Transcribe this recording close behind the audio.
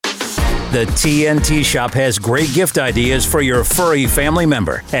The TNT Shop has great gift ideas for your furry family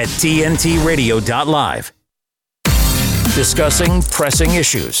member at tntradio.live. Discussing pressing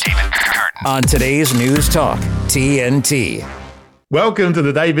issues on today's News Talk, TNT. Welcome to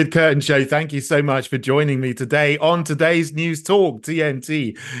the David Kurten Show. Thank you so much for joining me today on today's News Talk,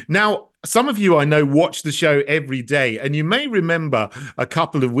 TNT. Now, some of you I know watch the show every day, and you may remember a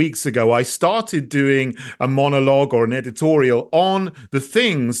couple of weeks ago, I started doing a monologue or an editorial on the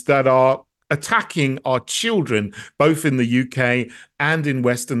things that are attacking our children, both in the UK and in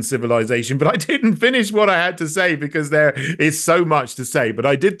Western civilization. But I didn't finish what I had to say because there is so much to say. But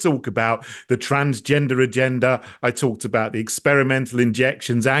I did talk about the transgender agenda. I talked about the experimental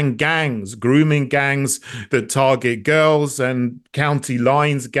injections and gangs, grooming gangs that target girls and county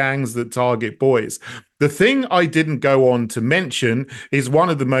lines gangs that target boys. The thing I didn't go on to mention is one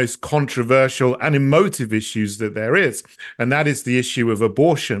of the most controversial and emotive issues that there is, and that is the issue of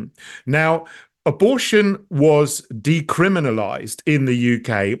abortion. Now, abortion was decriminalized in the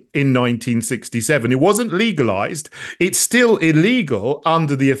UK in 1967. It wasn't legalized. It's still illegal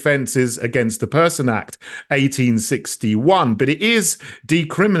under the Offences Against the Person Act 1861, but it is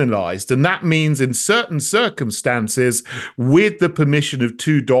decriminalized. And that means in certain circumstances, with the permission of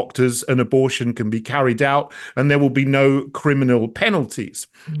two doctors, an abortion can be carried out and there will be no criminal penalties.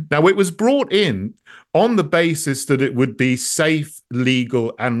 Now, it was brought in on the basis that it would be safe,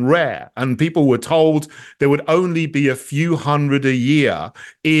 legal, and rare. And people were told there would only be a few hundred a year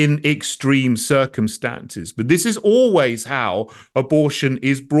in extreme circumstances. But this is always how abortion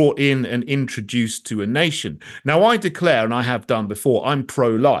is brought in and introduced to a nation. Now, I declare, and I have done before, I'm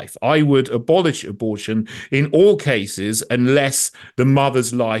pro-life. I would abolish abortion in all cases unless the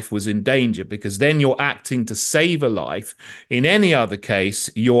mother's life was in danger, because then you're acting to save a life. In any other case,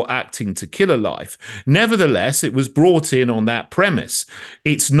 you're acting to kill a life. Nevertheless, it was brought in on that premise.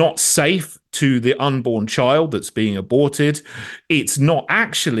 It's not safe to the unborn child that's being aborted. It's not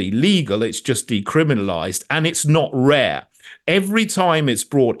actually legal. It's just decriminalized, and it's not rare. Every time it's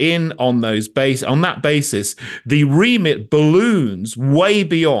brought in on that basis, the remit balloons way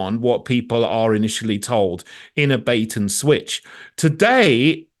beyond what people are initially told in a bait and switch.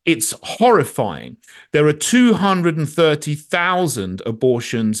 Today, it's horrifying. There are 230,000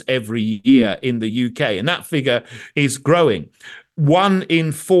 abortions every year in the UK, and that figure is growing. 1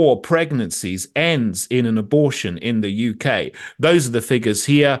 in 4 pregnancies ends in an abortion in the UK. Those are the figures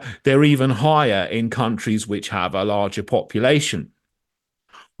here. They're even higher in countries which have a larger population.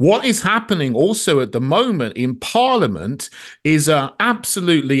 What is happening also at the moment in Parliament is an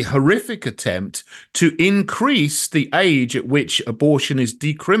absolutely horrific attempt to increase the age at which abortion is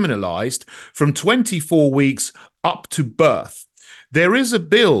decriminalized from 24 weeks up to birth. There is a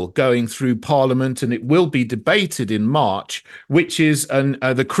bill going through Parliament, and it will be debated in March, which is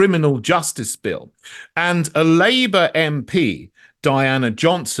the Criminal Justice Bill. And a Labour MP, Diana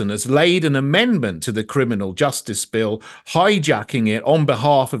Johnson, has laid an amendment to the Criminal Justice Bill, hijacking it on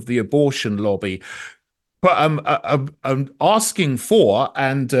behalf of the abortion lobby, but asking for,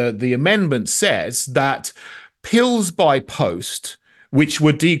 and the amendment says that pills by post, which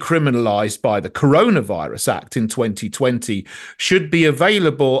were decriminalized by the Coronavirus Act in 2020, should be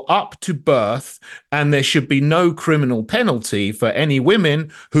available up to birth, and there should be no criminal penalty for any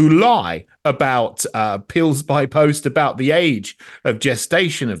women who lie about pills by post, about the age of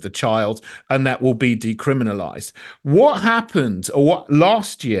gestation of the child, and that will be decriminalized. What happened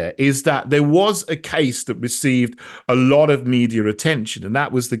last year is that there was a case that received a lot of media attention, and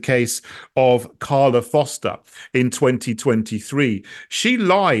that was the case of Carla Foster in 2023. She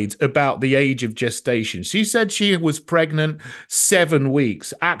lied about the age of gestation. She said she was pregnant 7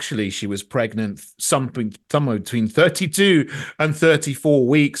 weeks. Actually, she was pregnant somewhere between 32 and 34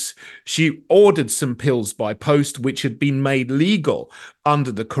 weeks. She ordered some pills by post, which had been made legal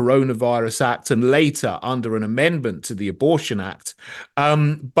under the Coronavirus Act and later under an amendment to the Abortion Act.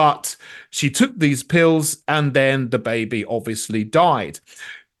 But she took these pills, and then the baby obviously died.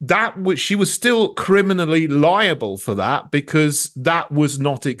 She was still criminally liable for that, because that was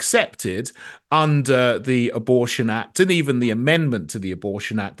not accepted under the Abortion Act and even the amendment to the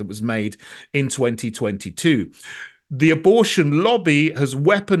Abortion Act that was made in 2022. The abortion lobby has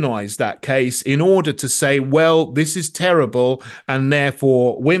weaponized that case in order to say, well, this is terrible, and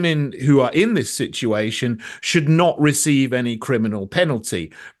therefore women who are in this situation should not receive any criminal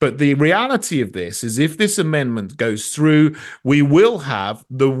penalty. But the reality of this is, if this amendment goes through, we will have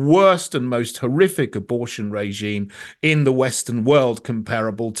the worst and most horrific abortion regime in the Western world,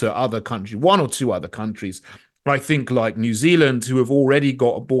 comparable to other countries, 1 or 2 other countries, I think, like New Zealand, who have already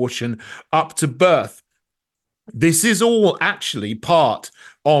got abortion up to birth. This is all actually part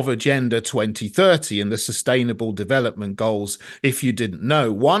of Agenda 2030 and the Sustainable Development Goals. If you didn't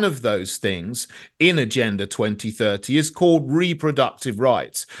know, one of those things in Agenda 2030 is called reproductive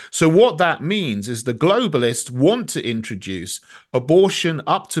rights. So what that means is the globalists want to introduce abortion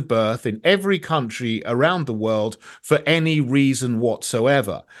up to birth in every country around the world for any reason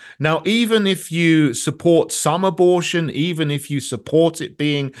whatsoever. Now, even if you support some abortion, even if you support it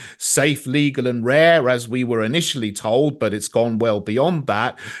being safe, legal, and rare, as we were initially told, but it's gone well beyond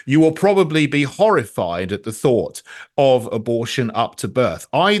that, you will probably be horrified at the thought of abortion up to birth,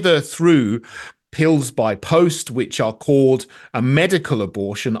 either through pills by post, which are called a medical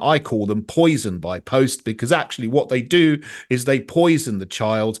abortion. I call them poison by post, because actually what they do is they poison the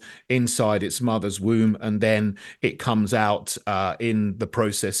child inside its mother's womb, and then it comes out in the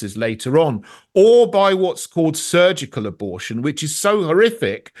processes later on. Or by what's called surgical abortion, which is so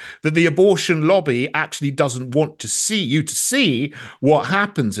horrific that the abortion lobby actually doesn't want to see what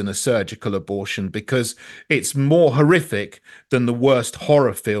happens in a surgical abortion, because it's more horrific than the worst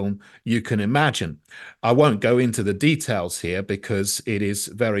horror film you can imagine. I won't go into the details here because it is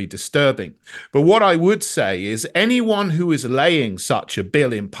very disturbing. But what I would say is anyone who is laying such a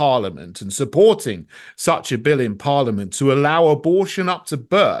bill in Parliament and supporting such a bill in Parliament to allow abortion up to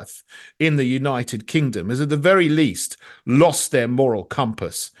birth in the United Kingdom has at the very least lost their moral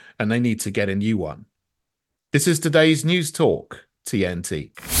compass, and they need to get a new one. This is today's News Talk,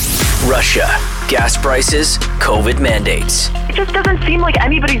 TNT. Russia, gas prices, COVID mandates. It just doesn't seem like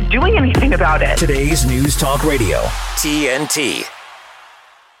anybody's doing anything about it. Today's News Talk Radio, TNT.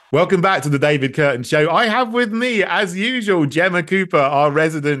 Welcome back to the David Kurten Show. I have with me, as usual, Gemma Cooper, our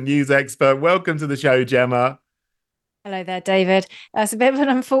resident news expert. Welcome to the show, Gemma. Hello there, David. It's a bit of an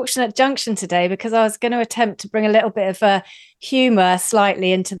unfortunate junction today because I was going to attempt to bring a little bit of humour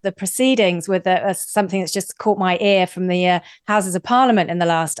slightly into the proceedings with something that's just caught my ear from the Houses of Parliament in the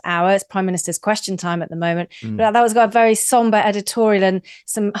last hour. It's Prime Minister's question time at the moment. But that was got a very sombre editorial and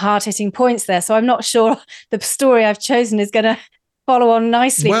some hard-hitting points there. So I'm not sure the story I've chosen is going to follow on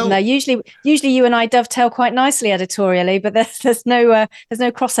nicely from there. Usually you and I dovetail quite nicely editorially, but there's no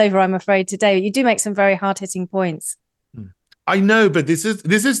crossover, I'm afraid, today. You do make some very hard-hitting points. I know, but this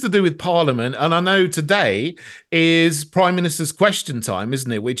is to do with Parliament, and I know today is Prime Minister's question time,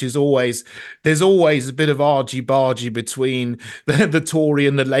 isn't it? Which is there's always a bit of argy-bargy between the Tory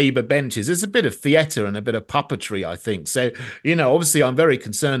and the Labour benches. There's a bit of theatre and a bit of puppetry, I think. So, obviously I'm very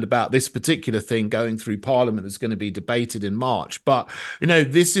concerned about this particular thing going through Parliament that's going to be debated in March. But,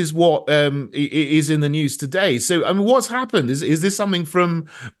 this is what is in the news today. So, I mean, what's happened? Is this something from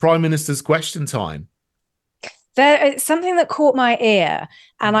Prime Minister's question time? It's something that caught my ear,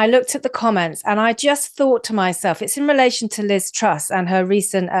 and I looked at the comments and I just thought to myself, it's in relation to Liz Truss and her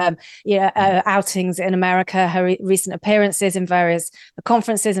recent outings in America, her recent appearances in various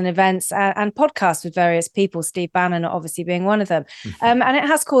conferences and events and podcasts with various people, Steve Bannon obviously being one of them. And it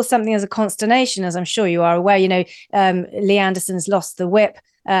has caused something as a consternation, as I'm sure you are aware. Lee Anderson's lost the whip.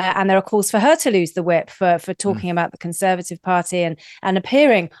 And there are calls for her to lose the whip for talking about the Conservative Party and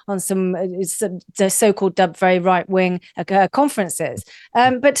appearing on some so-called dubbed very right-wing conferences.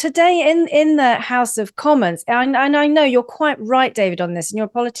 But today in the House of Commons, and I know you're quite right, David, on this, and you're a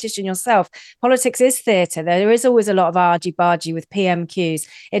politician yourself. Politics is theatre. There is always a lot of argy-bargy with PMQs.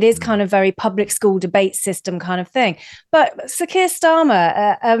 It is kind of very public school debate system kind of thing. But Sir Keir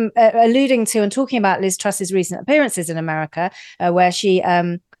Starmer, alluding to and talking about Liz Truss's recent appearances in America, where she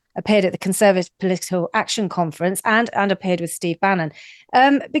appeared at the Conservative Political Action Conference and appeared with Steve Bannon.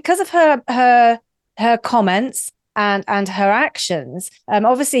 Because of her comments and her actions,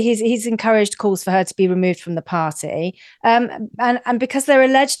 obviously he's encouraged calls for her to be removed from the party, and because they're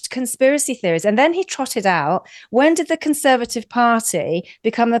alleged conspiracy theories. And then he trotted out, when did the Conservative Party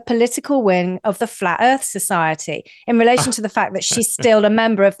become the political wing of the Flat Earth Society, in relation to the fact that she's still a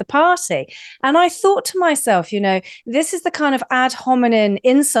member of the party? And I thought to myself, this is the kind of ad hominem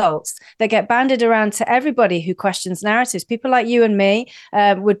insults that get bandied around to everybody who questions narratives. People like you and me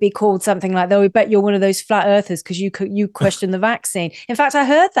would be called something like, "Oh, we bet you're one of those flat earthers because you question the vaccine." In fact, I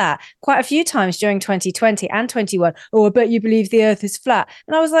heard that quite a few times during 2020 and 21. "Oh, I bet you believe the earth is flat."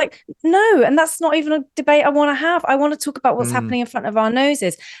 And I was like, no, and that's not even a debate I want to have. I want to talk about what's happening in front of our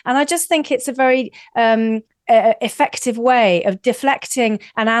noses. And I just think it's a very effective way of deflecting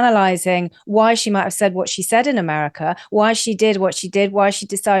and analysing why she might have said what she said in America, why she did what she did, why she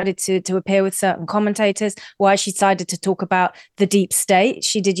decided to appear with certain commentators, why she decided to talk about the deep state.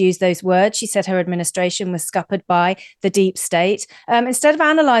 She did use those words. She said her administration was scuppered by the deep state. Instead of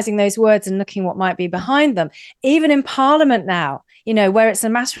analysing those words and looking what might be behind them, even in Parliament now, where it's a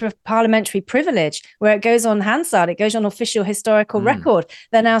matter of parliamentary privilege, where it goes on Hansard, it goes on official historical record.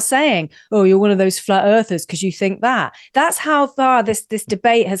 They're now saying, oh, you're one of those flat earthers because you think that. That's how far this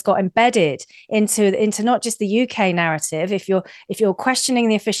debate has got embedded into not just the UK narrative. If you're questioning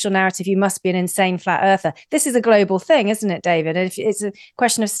the official narrative, you must be an insane flat earther. This is a global thing, isn't it, David? And if it's a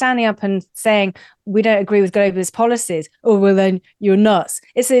question of standing up and saying we don't agree with globalist policies, oh, well, then you're nuts.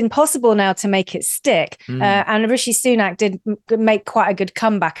 It's impossible now to make it stick. And Rishi Sunak did make quite a good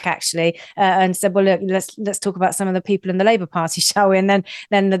comeback, actually, and said, well, look, let's talk about some of the people in the Labour Party, shall we? And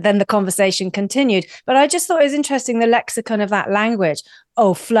then the conversation continued. But I just thought it was interesting, the lexicon of that language.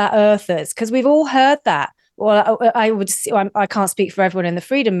 Oh, flat earthers, because we've all heard that. Well, I can't speak for everyone in the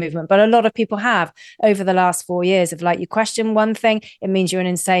freedom movement, but a lot of people have over the last 4 years of you question one thing, it means you're an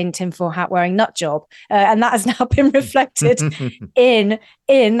insane tinfoil hat wearing nut job. And that has now been reflected in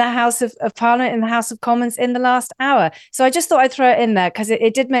the House of Parliament, in the House of Commons in the last hour. So I just thought I'd throw it in there because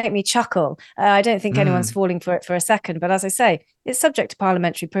it did make me chuckle. I don't think anyone's falling for it for a second. But as I say, it's subject to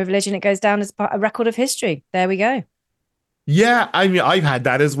parliamentary privilege and it goes down as a record of history. There we go. Yeah, I mean, I've had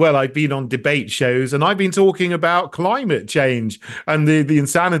that as well. I've been on debate shows and I've been talking about climate change and the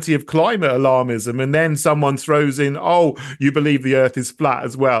insanity of climate alarmism. And then someone throws in, oh, you believe the earth is flat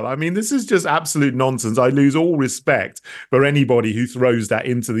as well. I mean, this is just absolute nonsense. I lose all respect for anybody who throws that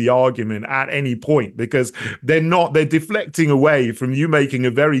into the argument at any point, because they're deflecting away from you making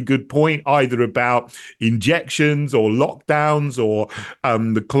a very good point, either about injections or lockdowns or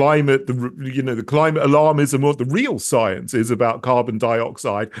the climate alarmism or the real science is about carbon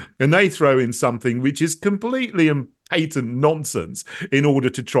dioxide, and they throw in something which is completely patent nonsense in order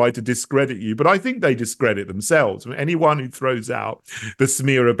to try to discredit you. But I think they discredit themselves. Anyone who throws out the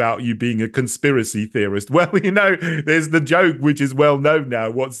smear about you being a conspiracy theorist, well, there's the joke which is well known now.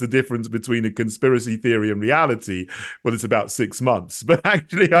 What's the difference between a conspiracy theory and reality? Well, it's about 6 months. But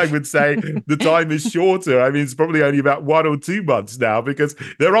actually, I would say the time is shorter. I mean, it's probably only about 1 or 2 months now, because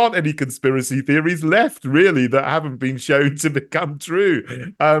there aren't any conspiracy theories left, really, that haven't been shown to become true.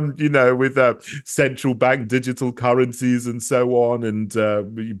 With central bank digital currencies and so on, and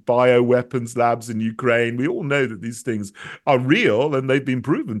bioweapons labs in Ukraine. We all know that these things are real, and they've been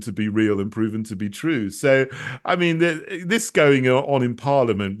proven to be real and proven to be true. So, I mean, this going on in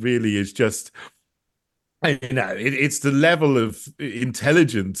Parliament really is just... it's the level of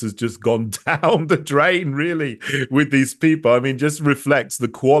intelligence has just gone down the drain, really, with these people. I mean, just reflects the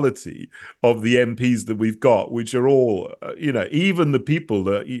quality of the MPs that we've got, which are all, even the people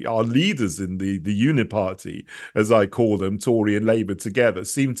that are leaders in the uniparty, as I call them, Tory and Labour together,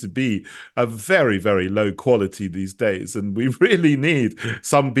 seem to be a very, very low quality these days. And we really need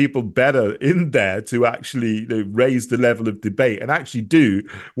some people better in there to actually raise the level of debate and actually do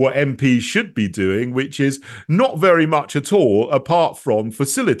what MPs should be doing, which is not very much at all, apart from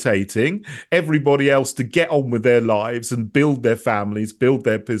facilitating everybody else to get on with their lives and build their families, build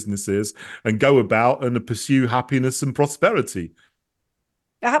their businesses, and go about and pursue happiness and prosperity.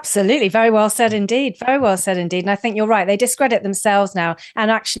 Absolutely. Very well said indeed. Very well said indeed. And I think you're right. They discredit themselves now. And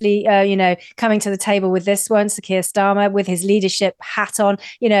actually, coming to the table with this one, Sir Keir Starmer, with his leadership hat on,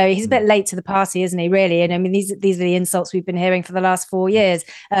 he's a bit late to the party, isn't he, really? And I mean, these are the insults we've been hearing for the last 4 years.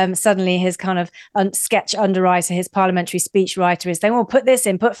 Suddenly his kind of sketch underwriter, his parliamentary speech writer is saying, well, put this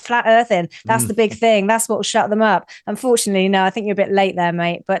in, put flat earth in. That's the big thing. That's what will shut them up. Unfortunately, no, I think you're a bit late there,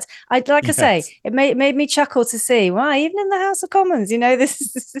 mate. But I say, it made me chuckle to see, wow, even in the House of Commons,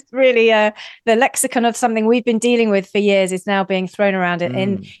 this is really the lexicon of something we've been dealing with for years is now being thrown around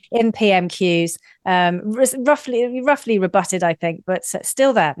in PMQs, roughly rebutted, I think, but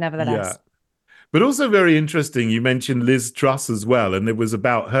still there nevertheless. Yeah. But also very interesting, you mentioned Liz Truss as well, and it was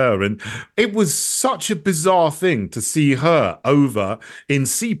about her. And it was such a bizarre thing to see her over in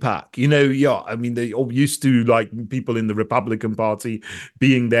CPAC. I mean, they all used to, like, people in the Republican Party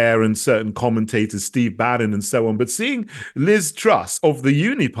being there and certain commentators, Steve Bannon and so on. But seeing Liz Truss of the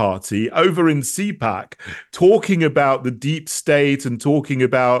Uni Party over in CPAC talking about the deep state and talking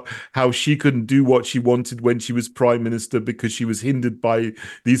about how she couldn't do what she wanted when she was Prime Minister because she was hindered by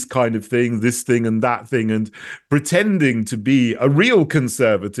these kind of things, this thing and that thing, and pretending to be a real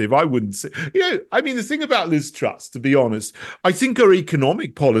conservative. I wouldn't say, the thing about Liz Truss, to be honest, I think her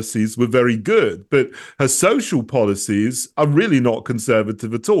economic policies were very good, but her social policies are really not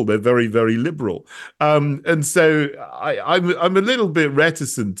conservative at all. They're very, very liberal. And so I'm a little bit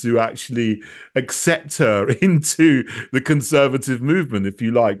reticent to actually accept her into the conservative movement, if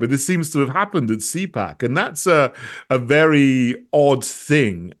you like. But this seems to have happened at CPAC, and that's a very odd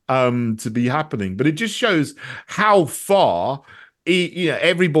thing to be happening. But it just shows how far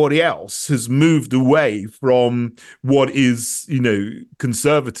everybody else has moved away from what is,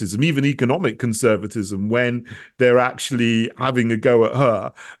 conservatism, even economic conservatism, when they're actually having a go at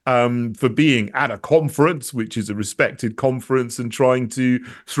her for being at a conference, which is a respected conference, and trying to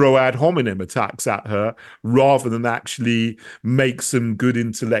throw ad hominem attacks at her rather than actually make some good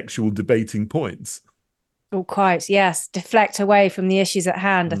intellectual debating points. Oh, quite. Yes. Deflect away from the issues at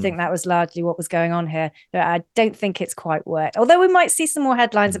hand. I think that was largely what was going on here. But I don't think it's quite worked. Although we might see some more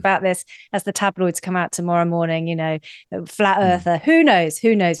headlines about this as the tabloids come out tomorrow morning, flat earther. Who knows?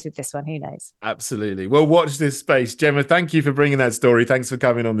 Who knows with this one? Who knows? Absolutely. Well, watch this space. Gemma, thank you for bringing that story. Thanks for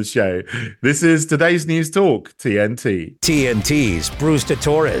coming on the show. This is Today's News Talk, TNT. TNT's Brewster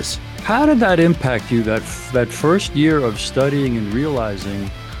Torres. How did that impact you, that first year of studying and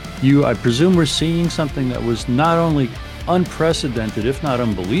realizing I presume we're seeing something that was not only unprecedented, if not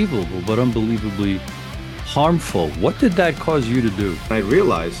unbelievable, but unbelievably harmful? What did that cause you to do? I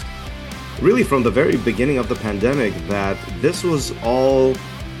realized, really from the very beginning of the pandemic, that this was all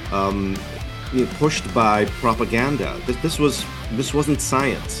pushed by propaganda. This wasn't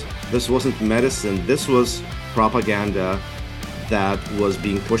science. This wasn't medicine. This was propaganda that was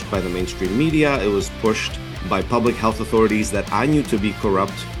being pushed by the mainstream media. It was pushed by public health authorities that I knew to be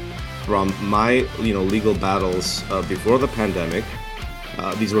corrupt from my legal battles before the pandemic.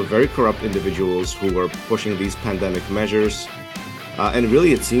 These were very corrupt individuals who were pushing these pandemic measures. And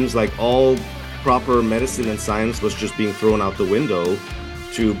really, it seems like all proper medicine and science was just being thrown out the window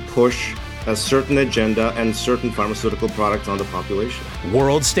to push a certain agenda and certain pharmaceutical products on the population.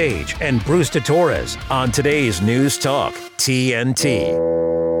 World Stage and Brewster Torres on Today's News Talk, TNT.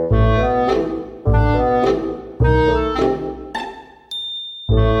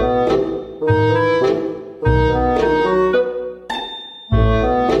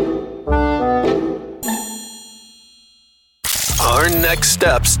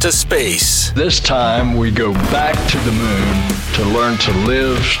 Steps to space. This time we go back to the moon to learn to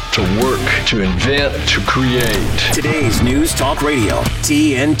live, to work, to invent, to create. Today's News Talk Radio,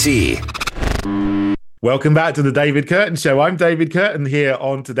 TNT. Welcome back to the David Kurten Show. I'm David Kurten here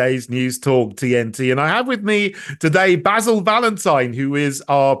on Today's News Talk TNT. And I have with me today Basil Valentine, who is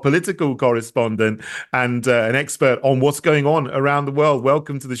our political correspondent and an expert on what's going on around the world.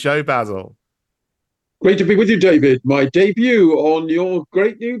 Welcome to the show, Basil. Great to be with you, David. My debut on your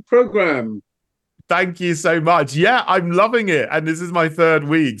great new program. Thank you so much. Yeah, I'm loving it. And this is my third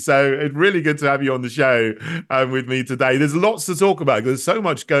week. So it's really good to have you on the show with me today. There's lots to talk about. There's so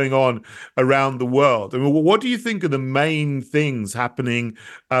much going on around the world. I mean, what do you think are the main things happening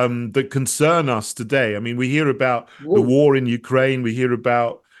that concern us today? I mean, we hear about the war in Ukraine. We hear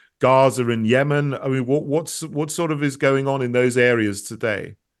about Gaza and Yemen. I mean, what sort of is going on in those areas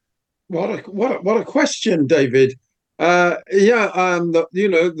today? What a question, David. The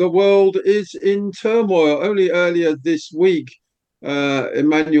world is in turmoil. Only earlier this week,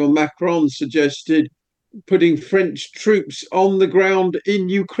 Emmanuel Macron suggested putting French troops on the ground in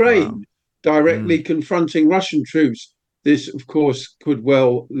Ukraine, directly confronting Russian troops. This, of course, could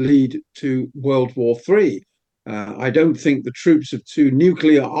well lead to World War III. I don't think the troops of two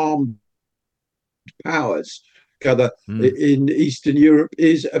nuclear-armed powers in Eastern Europe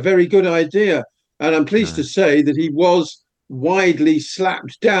is a very good idea. And I'm pleased to say that he was widely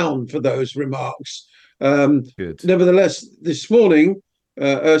slapped down for those remarks. Nevertheless, this morning,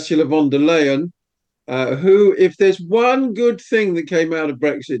 Ursula von der Leyen, who, if there's one good thing that came out of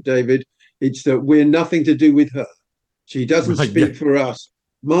Brexit, David, it's that we're nothing to do with her. She doesn't speak for us.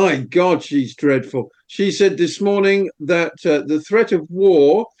 My God, she's dreadful. She said this morning that the threat of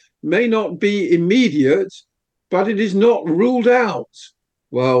war may not be immediate, but it is not ruled out.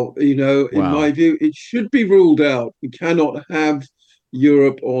 Well, in my view, it should be ruled out. We cannot have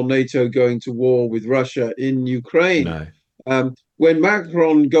Europe or NATO going to war with Russia in Ukraine. No. When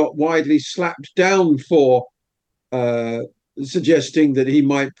Macron got widely slapped down for suggesting that he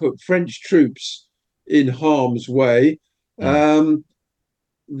might put French troops in harm's way,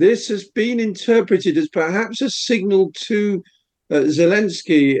 this has been interpreted as perhaps a signal to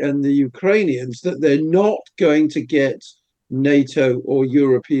Zelensky and the Ukrainians that they're not going to get NATO or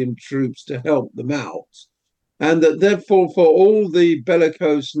European troops to help them out. And that therefore, for all the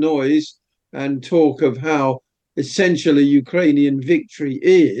bellicose noise and talk of how essentially Ukrainian victory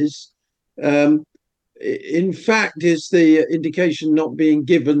is, in fact, is the indication not being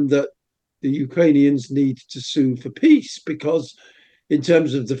given that the Ukrainians need to sue for peace, because in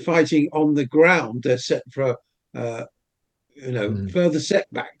terms of the fighting on the ground, they're set for further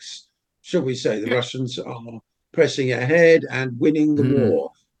setbacks, shall we say. The Russians are pressing ahead and winning the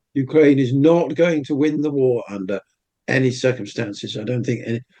war. Ukraine is not going to win the war under any circumstances. I don't think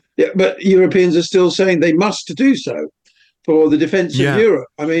any. Yeah, but Europeans are still saying they must do so for the defence of Europe.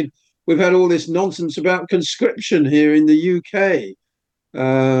 I mean, we've had all this nonsense about conscription here in the UK.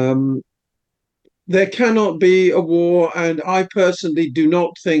 There cannot be a war, and I personally do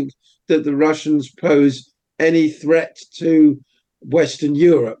not think that the Russians pose any threat to Western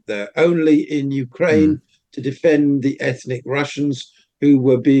Europe. They're only in Ukraine to defend the ethnic Russians who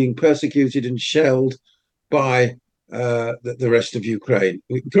were being persecuted and shelled by the rest of Ukraine.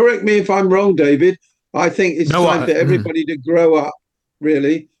 Correct me if I'm wrong, David. I think it's time for everybody to grow up,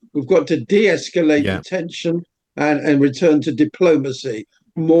 really. We've got to de-escalate the tension and return to diplomacy.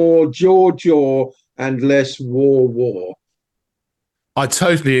 More jaw and less war. I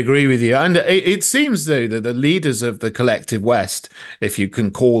totally agree with you. And it seems, though, that the leaders of the collective West, if you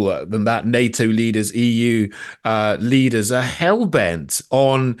can call them that, NATO leaders, EU leaders, are hell-bent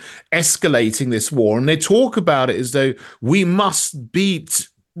on escalating this war. And they talk about it as though we must beat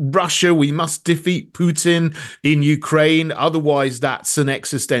Russia, we must defeat Putin in Ukraine, otherwise that's an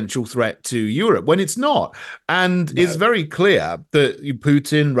existential threat to Europe, when it's not. And it's very clear that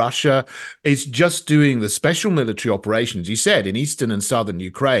Putin, Russia, is just doing the special military operations, you said, in eastern and southern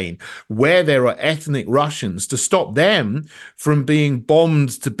Ukraine, where there are ethnic Russians, to stop them from being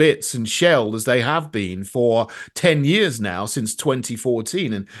bombed to bits and shelled as they have been for 10 years now, since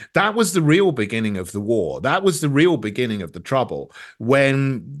 2014. And that was the real beginning of the war. That was the real beginning of the trouble,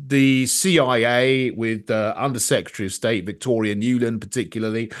 when the CIA, with Undersecretary of State Victoria Nuland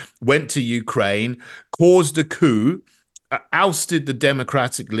particularly, went to Ukraine, caused a coup, ousted the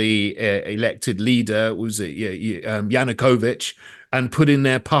democratically elected leader, Yanukovych, and put in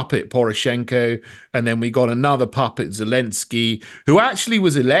their puppet Poroshenko. And then we got another puppet, Zelensky, who actually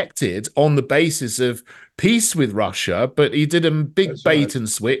was elected on the basis of peace with Russia, but he did a big bait and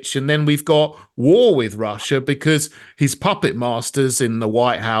switch. And then we've got war with Russia because his puppet masters in the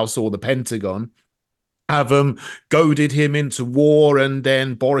White House or the Pentagon have goaded him into war. And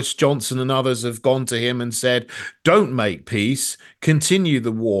then Boris Johnson and others have gone to him and said, don't make peace, continue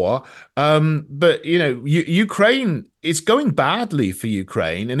the war. But, you know, Ukraine, it's going badly for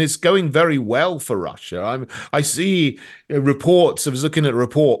Ukraine, and it's going very well for Russia. I see reports. I was looking at a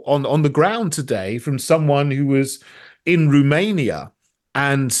report on the ground today from someone who was in Romania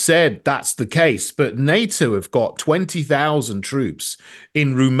and said that's the case. But NATO have got 20,000 troops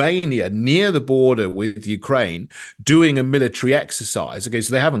in Romania near the border with Ukraine doing a military exercise. Okay,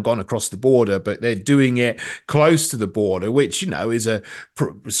 so they haven't gone across the border, but they're doing it close to the border, which, you know, is a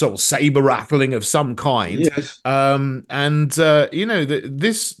sort of saber rattling of some kind. Yes. You know,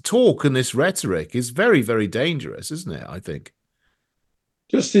 this talk and this rhetoric is very, very dangerous, isn't it, I think?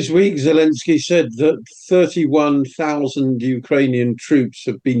 Just this week, Zelensky said that 31,000 Ukrainian troops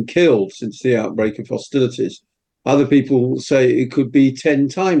have been killed since the outbreak of hostilities. Other people say it could be 10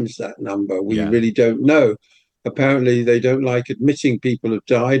 times that number. We really don't know. Apparently, they don't like admitting people have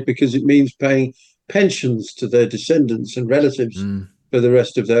died because it means paying pensions to their descendants and relatives for the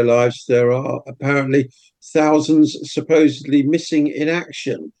rest of their lives. There are apparently thousands supposedly missing in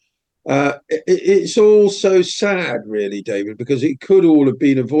action. It's all so sad, really, David, because it could all have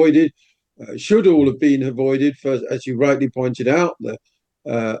been avoided, should all have been avoided. For, as you rightly pointed out,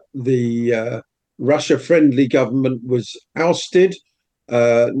 the Russia-friendly government was ousted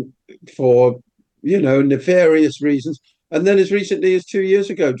for, you know, nefarious reasons. And then, as recently as 2 years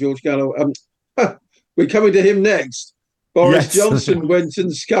ago, George Galloway, we're coming to him next. Boris Johnson went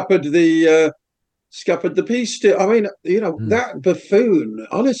and scuppered the peace deal. I mean, you know, that buffoon,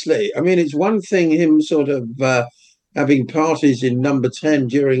 honestly. I mean, it's one thing him sort of having parties in Number 10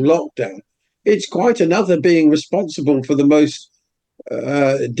 during lockdown. It's quite another being responsible for the most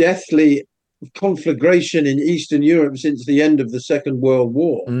deathly conflagration in Eastern Europe since the end of the Second World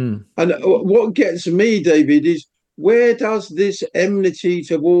War. And what gets me, David, is where does this enmity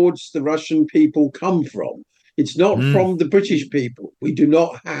towards the Russian people come from? It's not from the British people. We do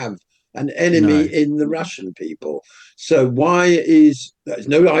not have an enemy in the Russian people. So there's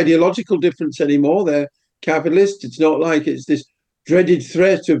no ideological difference anymore. They're capitalist. It's not like it's this dreaded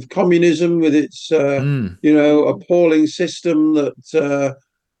threat of communism with its, you know, appalling system that,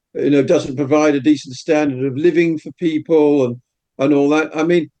 you know, doesn't provide a decent standard of living for people and all that. I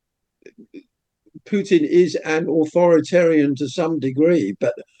mean, Putin is an authoritarian to some degree,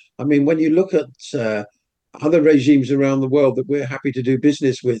 but I mean, when you look at other regimes around the world that we're happy to do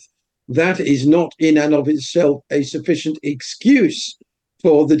business with, that is not in and of itself a sufficient excuse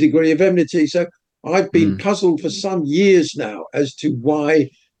for the degree of enmity. So I've been puzzled for some years now as to why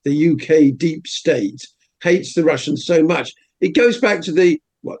the UK deep state hates the Russians so much. It goes back to it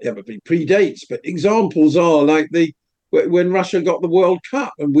predates, but examples are like the when Russia got the World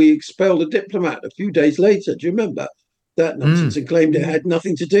Cup and we expelled a diplomat a few days later. Do you remember that nonsense and claimed it had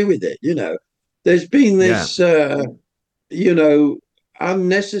nothing to do with it? There's been this,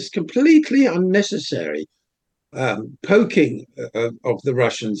 completely unnecessary poking of the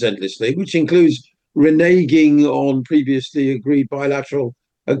Russians endlessly, which includes reneging on previously agreed bilateral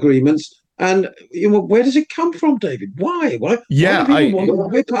agreements. And where does it come from, David? Why? Why do people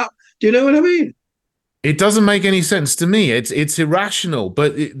want to whip up? Do you know what I mean? It doesn't make any sense to me. It's irrational,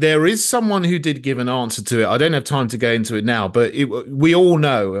 but there is someone who did give an answer to it. I don't have time to go into it now, but we all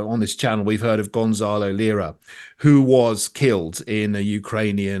know on this channel, we've heard of Gonzalo Lira, who was killed in a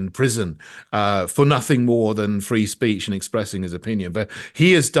Ukrainian prison for nothing more than free speech and expressing his opinion. But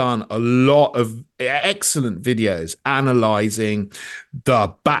he has done a lot of excellent videos analyzing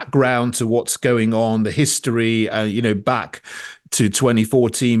the background to what's going on, the history, back to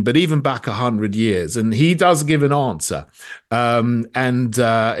 2014, but even back 100 years. And he does give an answer. You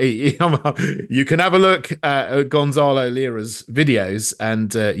can have a look at Gonzalo Lira's videos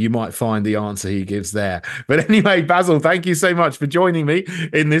and you might find the answer he gives there. But anyway, Basil, thank you so much for joining me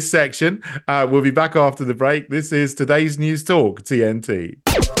in this section. We'll be back after the break. This is Today's News Talk, TNT.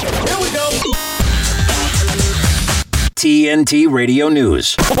 Here we go. TNT Radio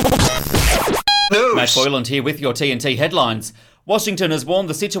News. Matt Boyland here with your TNT headlines. Washington has warned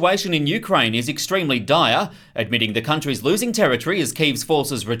the situation in Ukraine is extremely dire, admitting the country's losing territory as Kyiv's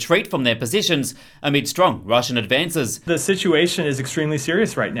forces retreat from their positions amid strong Russian advances. The situation is extremely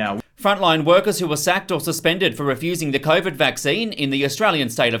serious right now. Frontline workers who were sacked or suspended for refusing the COVID vaccine in the Australian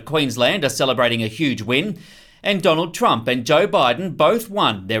state of Queensland are celebrating a huge win. And Donald Trump and Joe Biden both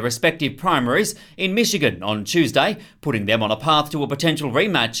won their respective primaries in Michigan on Tuesday, putting them on a path to a potential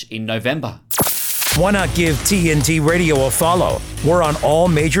rematch in November. Why not give TNT Radio a follow? We're on all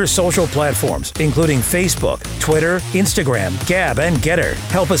major social platforms, including Facebook, Twitter, Instagram, Gab, and Getter.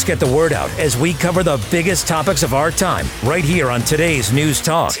 Help us get the word out as we cover the biggest topics of our time right here on today's News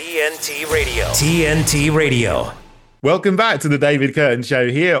Talk. TNT Radio. TNT Radio. Welcome back to the David Kurten Show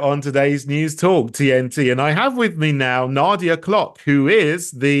here on today's News Talk, TNT. And I have with me now Nadia Klok, who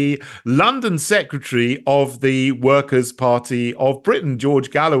is the London Secretary of the Workers' Party of Britain. George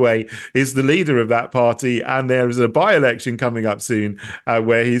Galloway is the leader of that party, and there is a by-election coming up soon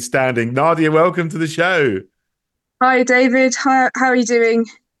where he's standing. Nadia, welcome to the show. Hi, David. How are you doing?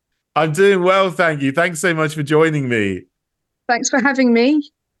 I'm doing well, thank you. Thanks so much for joining me. Thanks for having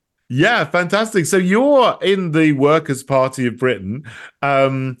me. Yeah, fantastic. So you're in the Workers' Party of Britain.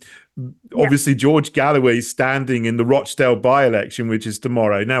 Obviously, George Galloway standing in the Rochdale by-election, which is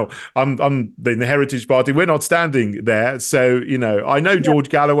tomorrow. Now, I'm in the Heritage Party. We're not standing there. So, I know George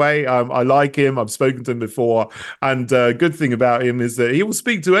Galloway. I like him. I've spoken to him before. And good thing about him is that he will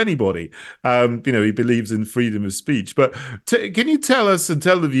speak to anybody. He believes in freedom of speech. But can you tell us and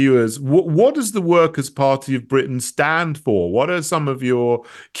tell the viewers, what does the Workers' Party of Britain stand for? What are some of your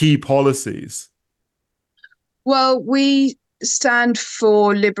key policies? Well, we stand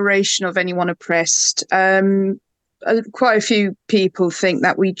for liberation of anyone oppressed. Quite a few people think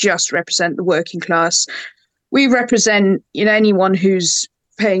that we just represent the working class. We represent anyone who's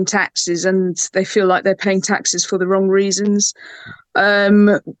paying taxes and they feel like they're paying taxes for the wrong reasons.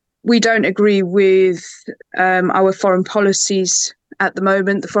 We don't agree with our foreign policies at the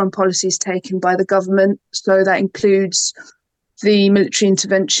moment, the foreign policies taken by the government. So that includes the military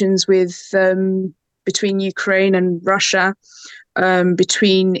interventions between Ukraine and Russia,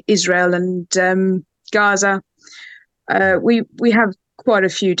 between Israel and Gaza. We have quite a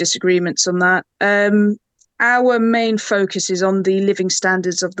few disagreements on that. Our main focus is on the living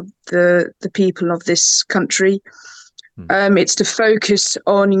standards of the people of this country. It's to focus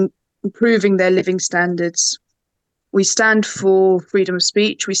on improving their living standards. We stand for freedom of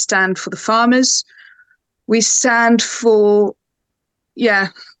speech. We stand for the farmers. We stand for,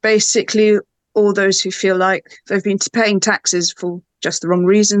 basically all those who feel like they've been paying taxes for just the wrong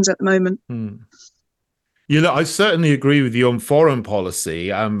reasons at the moment. I certainly agree with you on foreign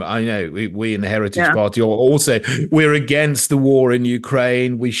policy. I know we in the Heritage Party we're against the war in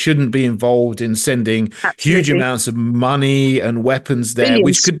Ukraine. We shouldn't be involved in sending huge amounts of money and weapons there, Billions.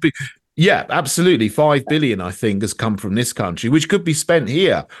 Which could be... Yeah, absolutely. 5 billion, I think, has come from this country, which could be spent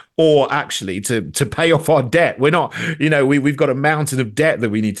here or actually to pay off our debt. We're not, we've got a mountain of debt that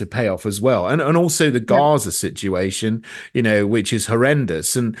we need to pay off as well. And also the Gaza situation, which is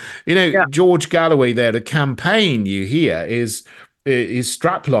horrendous. And, George Galloway there, the campaign you hear his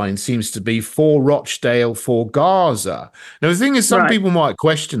strapline seems to be for Rochdale, for Gaza. Now, the thing is, some people might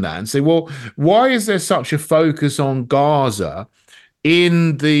question that and say, well, why is there such a focus on Gaza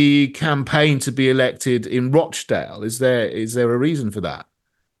in the campaign to be elected in Rochdale? Is there a reason for that?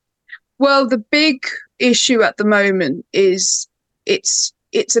 Well, the big issue at the moment is it's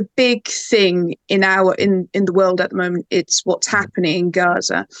a big thing in the world at the moment. It's what's happening in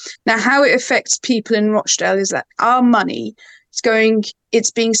Gaza. Now, how it affects people in Rochdale is that our money it's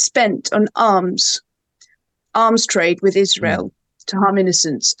being spent on arms trade with Israel to harm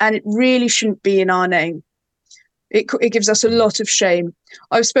innocents, and it really shouldn't be in our name. It gives us a lot of shame.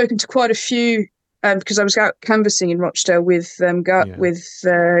 I've spoken to quite a few because I was out canvassing in Rochdale with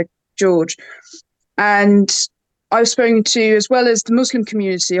George, and I've spoken to, as well as the Muslim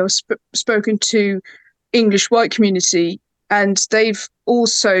community, I've spoken to English white community, and they've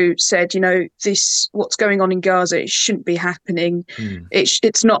also said, what's going on in Gaza, it shouldn't be happening.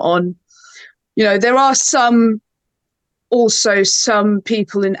 It's not on. There are some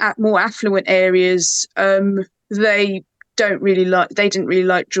people in more affluent areas. They didn't really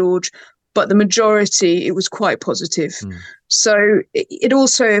like George, but the majority, it was quite positive. So it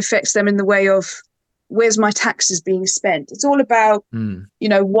also affects them in the way of, where's my taxes being spent? It's all about,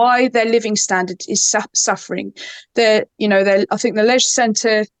 why their living standard is suffering. I think the leisure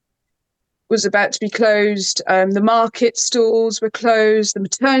centre was about to be closed. The market stalls were closed. The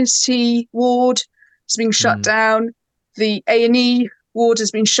maternity ward is being shut down. The A&E ward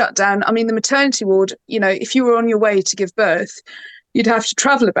has been shut down. I mean, the maternity ward, if you were on your way to give birth, you'd have to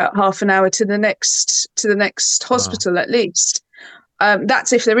travel about half an hour to the next hospital at least.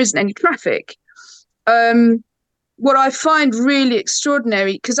 That's if there isn't any traffic. What I find really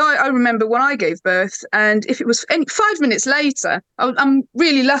extraordinary, because I remember when I gave birth, and if it was 5 minutes later, I'm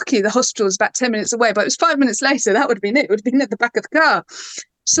really lucky the hospital is about 10 minutes away, but it was 5 minutes later, that would have been it. It would have been at the back of the car.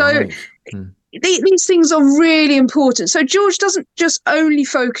 So these things are really important. So George doesn't just only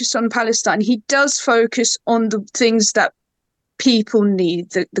focus on Palestine. He does focus on the things that people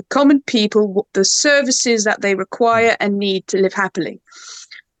need, the common people, the services that they require and need to live happily.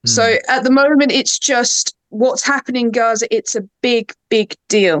 So at the moment, it's just what's happening in Gaza. It's a big, big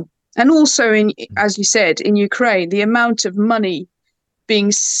deal. And also, as you said, in Ukraine, the amount of money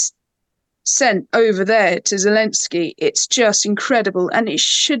being sent over there to Zelensky, it's just incredible. And it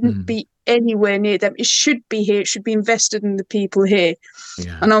shouldn't be anywhere near them. It should be here. It should be invested in the people here.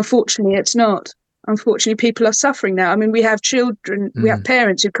 Yeah. And unfortunately, it's not. Unfortunately, people are suffering now. I mean, we have children, we have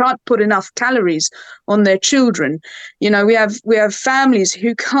parents who can't put enough calories on their children. We have families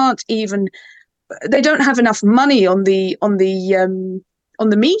who can't even, they don't have enough money on the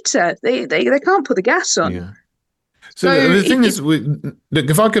meter. They can't put the gas on. Yeah. So the thing is, look,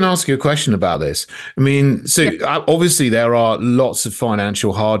 if I can ask you a question about this, I mean, obviously there are lots of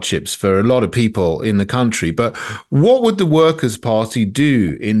financial hardships for a lot of people in the country, but what would the Workers' Party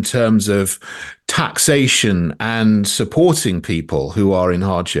do in terms of taxation and supporting people who are in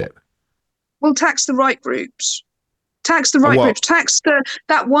hardship? Well, tax the right groups. Tax the right groups. Tax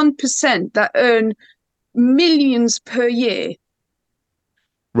that 1% that earn millions per year.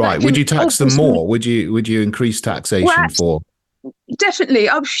 Right. Would you tax them more? Would you increase taxation for? Definitely.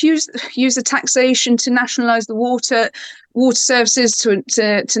 I would use the taxation to nationalise the water services, to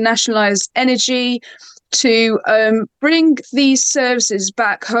nationalise energy, to bring these services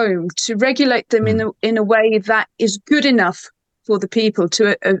back home, to regulate them in a way that is good enough for the people,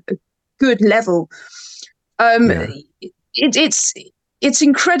 to a good level. It's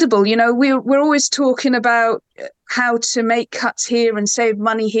incredible. We're always talking about how to make cuts here and save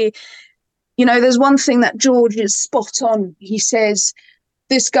money here. There's one thing that George is spot on. He says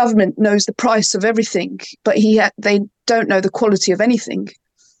this government knows the price of everything, but they don't know the quality of anything.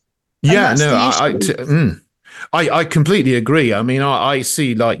 Yeah, no, I completely agree. I mean, I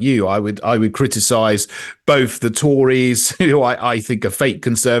see, like you, I would criticise both the Tories, who I think are fake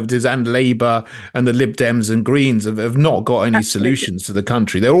conservatives, and Labour and the Lib Dems and Greens have not got any solutions to the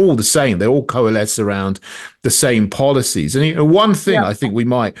country. They're all the same. They all coalesce around the same policies. And one thing I think we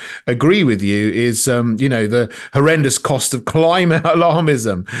might agree with you is, the horrendous cost of climate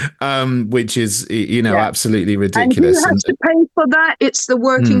alarmism, which is, absolutely ridiculous. And who has to pay for that? It's the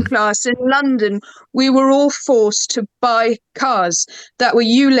working class. In London, we were all forced to buy cars that were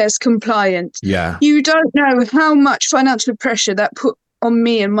ULEZ compliant. Yeah. You don't know how much financial pressure that put on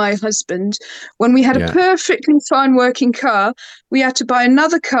me and my husband. When we had a perfectly fine working car, we had to buy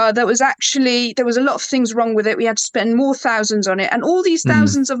another car that was actually, there was a lot of things wrong with it. We had to spend more thousands on it. And all these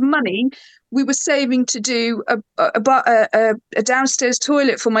thousands of money we were saving to do a downstairs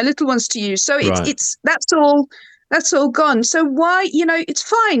toilet for my little ones to use. So that's all gone. So why, it's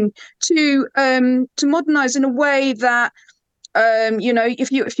fine to modernize in a way that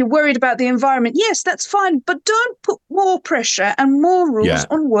If you're worried about the environment, yes, that's fine, but don't put more pressure and more rules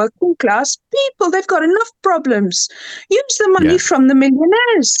on working class people. They've got enough problems. Use the money from the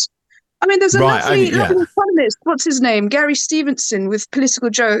millionaires. I mean, there's a lovely economist. What's his name? Gary Stevenson with Political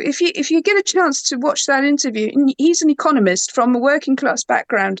Joe. If you get a chance to watch that interview, and he's an economist from a working class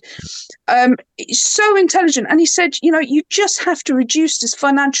background. He's so intelligent, and he said, you just have to reduce this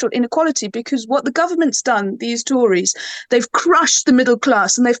financial inequality, because what the government's done, these Tories, they've crushed the middle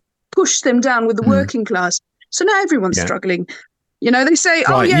class and they've pushed them down with the working class. So now everyone's struggling. They say,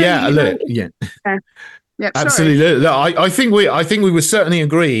 Yeah, absolutely. Look, I think we would certainly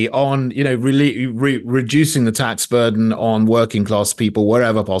agree on really reducing the tax burden on working class people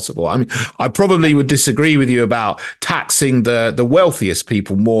wherever possible. I mean, I probably would disagree with you about taxing the wealthiest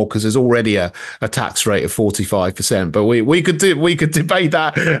people more, because there's already a tax rate of 45%. But we could debate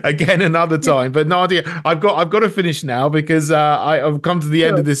that again another time. But Nadia, I've got to finish now, because I've come to the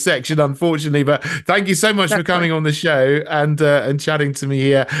end of this section, unfortunately. But thank you so much for coming on the show and chatting to me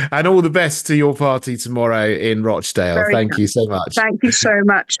here, and all the best to your party tomorrow in Rochdale. Thank you so much. Thank you so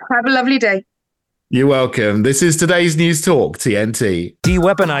much. Have a lovely day. You're welcome. This is today's News Talk, TNT.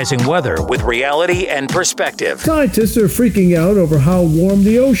 De-weaponizing weather with reality and perspective. Scientists are freaking out over how warm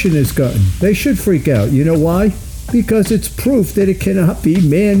the ocean has gotten. They should freak out. You know why? Because it's proof that it cannot be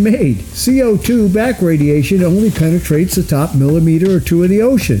man-made. CO2 back radiation only penetrates the top millimeter or two of the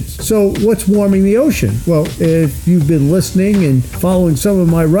oceans. So what's warming the ocean? Well, if you've been listening and following some of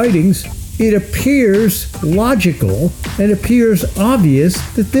my writings, it appears logical and appears obvious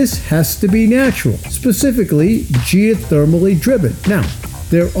that this has to be natural, specifically geothermally driven. Now,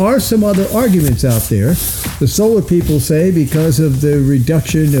 there are some other arguments out there. The solar people say because of the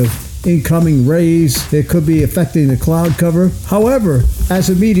reduction of incoming rays that could be affecting the cloud cover. However,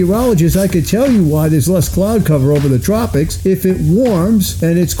 as a meteorologist, I could tell you why there's less cloud cover over the tropics. If it warms,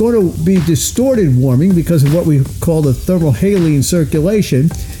 and it's going to be distorted warming because of what we call the thermohaline circulation,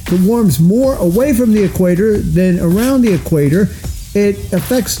 if it warms more away from the equator than around the equator, it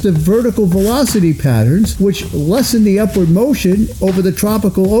affects the vertical velocity patterns, which lessen the upward motion over the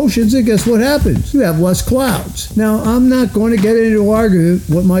tropical oceans, and guess what happens? You have less clouds. Now, I'm not going to get into an argument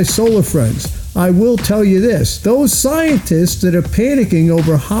with my solar friends. I will tell you this, those scientists that are panicking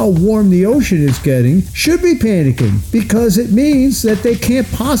over how warm the ocean is getting should be panicking, because it means that they can't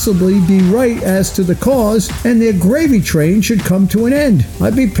possibly be right as to the cause, and their gravy train should come to an end.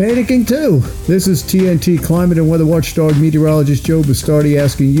 I'd be panicking too. This is TNT climate and weather watchdog meteorologist Joe Bastardi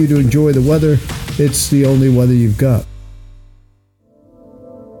asking you to enjoy the weather. It's the only weather you've got.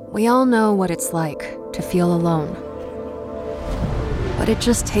 We all know what it's like to feel alone. But it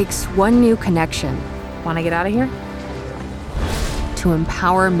just takes one new connection. Want to get out of here? To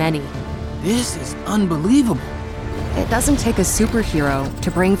empower many. This is unbelievable. It doesn't take a superhero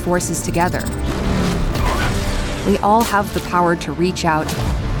to bring forces together. We all have the power to reach out.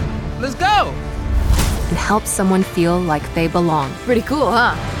 Let's go! And help someone feel like they belong. Pretty cool,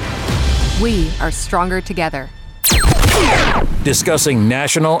 huh? We are stronger together. Discussing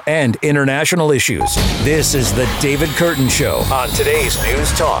national and international issues. This is the David Kurten Show on today's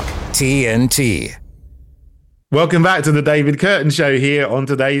News Talk, TNT. Welcome back to the David Kurten Show here on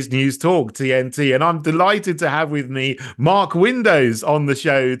today's News Talk, TNT. And I'm delighted to have with me Mark Windows on the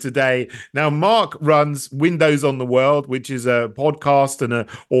show today. Now, Mark runs Windows on the World, which is a podcast and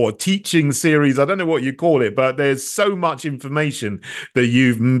or teaching series. I don't know what you call it, but there's so much information that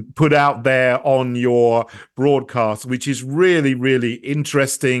you've put out there on your broadcast, which is really, really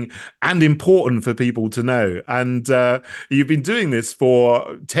interesting and important for people to know. And you've been doing this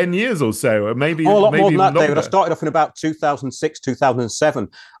for 10 years or so, or maybe, a lot more than that, longer. David. I started off in about 2006, 2007,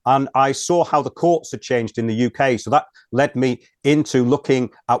 and I saw how the courts had changed in the UK. So that led me into looking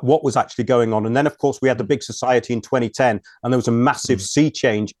at what was actually going on. And then, of course, we had the big society in 2010, and there was a massive sea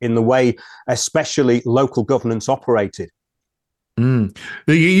change in the way, especially local governance operated.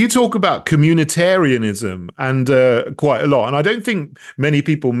 You talk about communitarianism and quite a lot, and I don't think many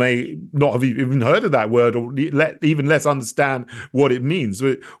people may not have even heard of that word, or even less understand what it means.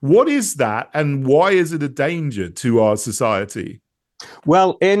 What is that, and why is it a danger to our society?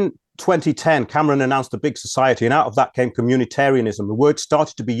 Well, in 2010, Cameron announced the big society, and out of that came communitarianism. The word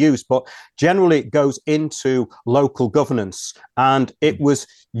started to be used, but generally it goes into local governance, and it was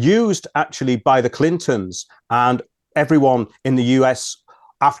used actually by the Clintons, and everyone in the US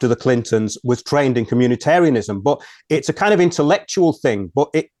after the Clintons was trained in communitarianism. But it's a kind of intellectual thing, but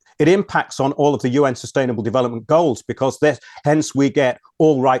it impacts on all of the UN Sustainable Development Goals, because hence we get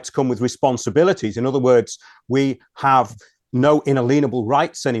all rights come with responsibilities. In other words, we have no inalienable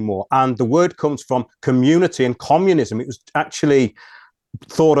rights anymore. And the word comes from community and communism. It was actually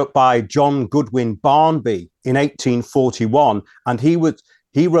thought up by John Goodwin Barnby in 1841, and he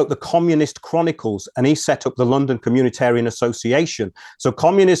wrote the Communist Chronicles, and he set up the London Communitarian Association. So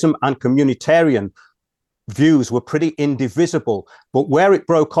communism and communitarian views were pretty indivisible, but where it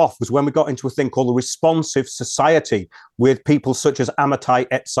broke off was when we got into a thing called the responsive society with people such as Amitai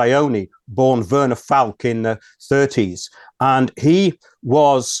Etzioni, born Werner Falk in the 30s. And he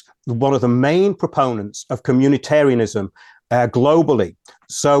was one of the main proponents of communitarianism globally.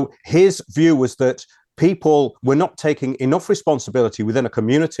 So his view was that people were not taking enough responsibility within a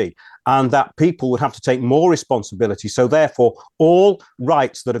community, and that people would have to take more responsibility. So therefore, all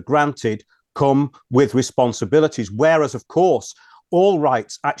rights that are granted come with responsibilities, whereas, of course, all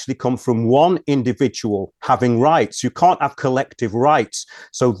rights actually come from one individual having rights. You can't have collective rights.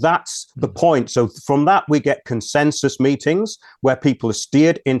 So that's the point. So from that, we get consensus meetings where people are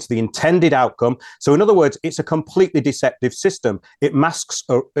steered into the intended outcome. So in other words, it's a completely deceptive system. It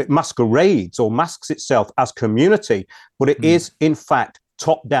masquerades or masks itself as community, but it is, in fact,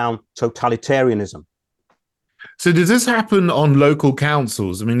 top-down totalitarianism. So does this happen on local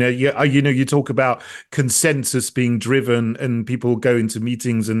councils? I mean, you talk about consensus being driven and people go into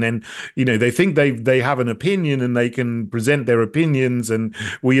meetings and then, they think they have an opinion and they can present their opinions, and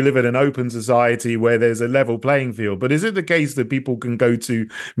we live in an open society where there's a level playing field. But is it the case that people can go to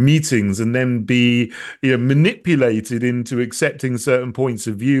meetings and then be manipulated into accepting certain points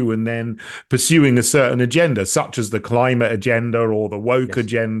of view and then pursuing a certain agenda, such as the climate agenda or the woke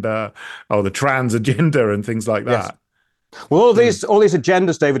agenda or the trans agenda and things like that? Yes. Well, all these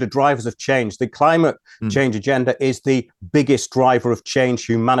agendas, David, are drivers of change. The climate change agenda is the biggest driver of change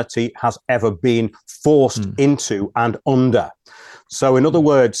humanity has ever been forced into and under. So in other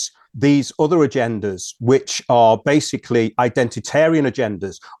words, these other agendas, which are basically identitarian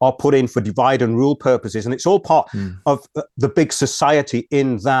agendas, are put in for divide and rule purposes. And it's all part of the big society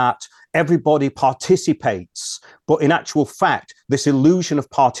in that everybody participates. But in actual fact, this illusion of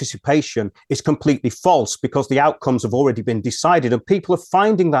participation is completely false because the outcomes have already been decided and people are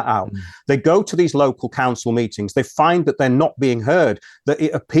finding that out. They go to these local council meetings, they find that they're not being heard, that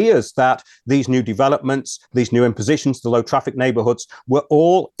it appears that these new developments, these new impositions, the low traffic neighborhoods were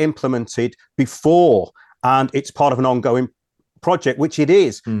all implemented before, and it's part of an ongoing project, which it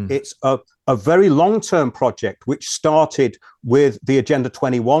is. It's a very long-term project, which started with the Agenda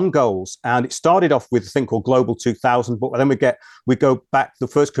 21 goals, and it started off with a thing called Global 2000. But then we go back. The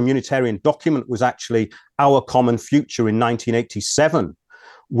first communitarian document was actually Our Common Future in 1987,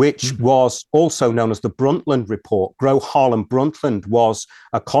 which was also known as the Brundtland Report. Gro Harlem Brundtland was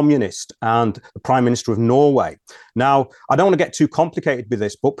a communist and the Prime Minister of Norway. Now, I don't want to get too complicated with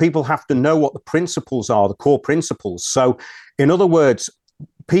this, but people have to know what the principles are, the core principles. So, in other words,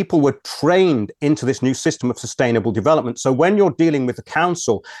 people were trained into this new system of sustainable development. So when you're dealing with the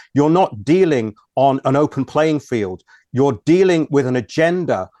council, you're not dealing on an open playing field. You're dealing with an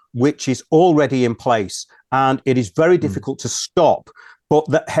agenda which is already in place, and it is very difficult to stop.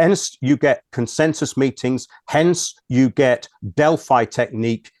 But hence you get consensus meetings, hence you get Delphi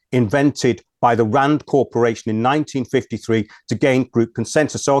technique invented by the Rand Corporation in 1953 to gain group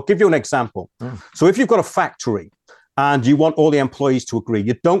consensus. So I'll give you an example. So if you've got a factory and you want all the employees to agree,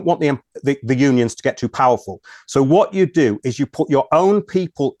 you don't want the unions to get too powerful. So what you do is you put your own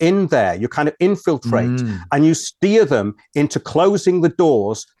people in there, you kind of infiltrate, and you steer them into closing the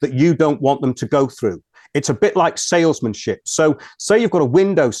doors that you don't want them to go through. It's a bit like salesmanship. So say you've got a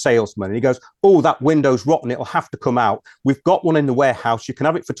window salesman and he goes, oh, that window's rotten, it'll have to come out. We've got one in the warehouse. You can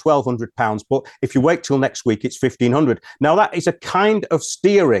have it for £1,200, but if you wait till next week, it's £1,500. Now that is a kind of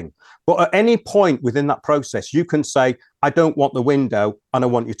steering. But at any point within that process, you can say, I don't want the window and I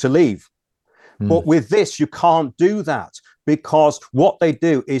want you to leave. But with this, you can't do that, because what they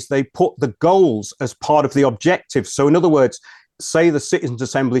do is they put the goals as part of the objectives. So in other words, say the Citizens'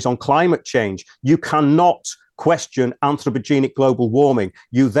 Assemblies on climate change, you cannot question anthropogenic global warming.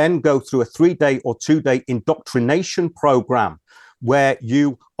 You then go through a 3-day or 2-day indoctrination program where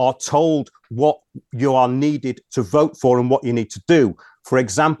you are told what you are needed to vote for and what you need to do. For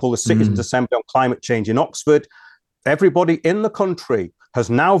example, the Citizens' Assembly on climate change in Oxford, everybody in the country has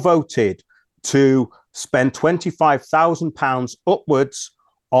now voted to spend £25,000 upwards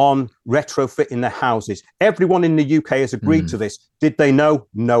on retrofitting their houses. Everyone in the UK has agreed to this. Did they know?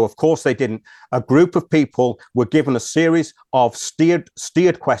 No, of course they didn't. A group of people were given a series of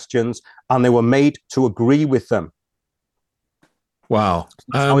steered questions, and they were made to agree with them. Wow.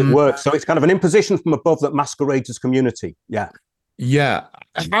 That's how it works. So it's kind of an imposition from above that masquerades as community. Yeah. Yeah.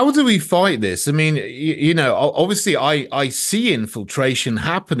 How do we fight this? I mean, obviously I see infiltration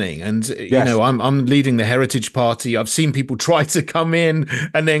happening, and I'm leading the Heritage Party. I've seen people try to come in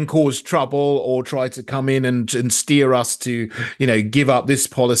and then cause trouble, or try to come in and steer us to, give up this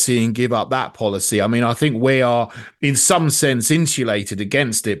policy and give up that policy. I mean, I think we are in some sense insulated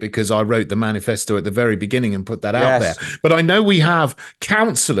against it because I wrote the manifesto at the very beginning and put that out there. But I know we have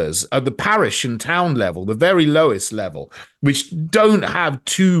councillors at the parish and town level, the very lowest level, which don't have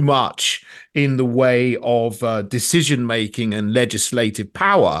too much in the way of decision making and legislative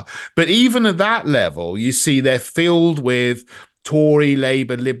power. But even at that level, you see they're filled with Tory,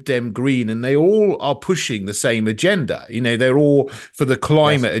 Labour, Lib Dem, Green, and they all are pushing the same agenda. They're all for the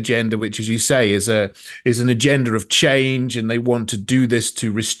climate agenda, which, as you say, is an agenda of change, and they want to do this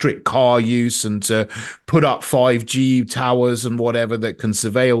to restrict car use and to put up 5G towers and whatever that can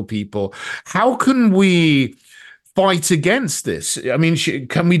surveil people. How can we fight against this? I mean,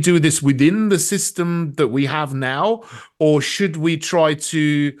 can we do this within the system that we have now, or should we try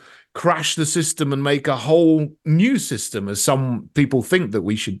to crash the system and make a whole new system, as some people think that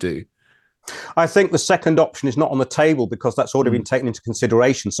we should do? I think the second option is not on the table because that's already been taken into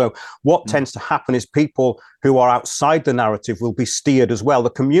consideration. So what tends to happen is people who are outside the narrative will be steered as well. The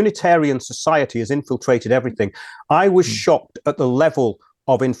communitarian society has infiltrated everything. I was shocked at the level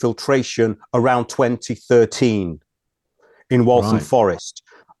of infiltration around 2013 in Waltham Forest.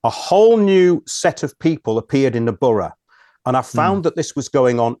 A whole new set of people appeared in the borough. And I found that this was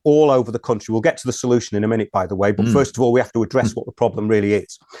going on all over the country. We'll get to the solution in a minute, by the way. But first of all, we have to address what the problem really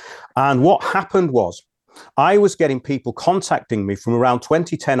is. And what happened was I was getting people contacting me from around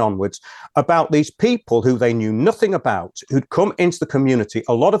 2010 onwards about these people who they knew nothing about, who'd come into the community.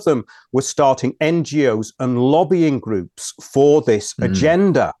 A lot of them were starting NGOs and lobbying groups for this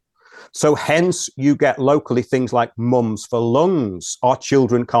agenda. So hence you get locally things like Mums for Lungs, Our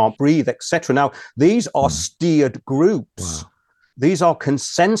Children Can't Breathe, etc. Now, these are steered groups. Wow. These are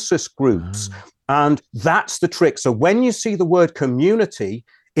consensus groups. And that's the trick. So when you see the word community,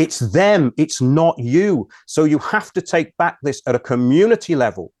 it's them, it's not you. So you have to take back this at a community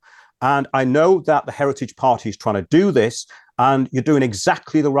level. And I know that the Heritage Party is trying to do this, and you're doing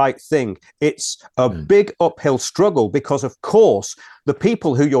exactly the right thing. It's a big uphill struggle because, of course, the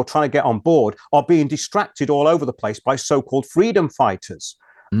people who you're trying to get on board are being distracted all over the place by so-called freedom fighters.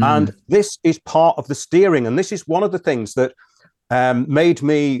 And this is part of the steering. And this is one of the things that made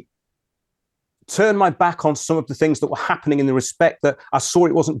me turn my back on some of the things that were happening in the respect that I saw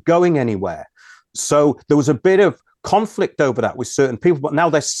it wasn't going anywhere. So there was a bit of conflict over that with certain people, but now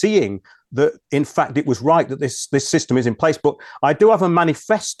they're seeing that, in fact, it was right that this system is in place. But I do have a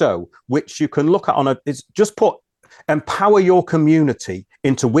manifesto which you can look at it's just put empower your community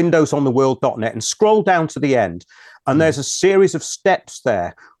into windowsontheworld.net and scroll down to the end. And there's a series of steps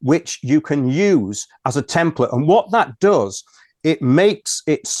there which you can use as a template. And what that does, it makes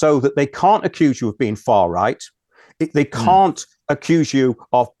it so that they can't accuse you of being far right. They can't accuse you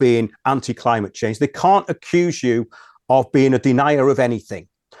of being anti-climate change. They can't accuse you of being a denier of anything.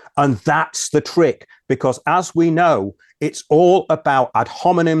 And that's the trick, because as we know, it's all about ad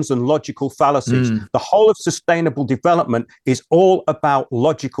hominems and logical fallacies. The whole of sustainable development is all about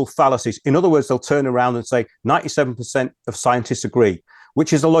logical fallacies. In other words, they'll turn around and say 97% of scientists agree,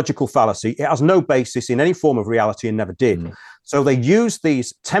 which is a logical fallacy. It has no basis in any form of reality and never did. So they use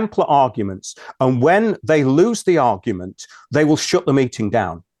these template arguments, and when they lose the argument, they will shut the meeting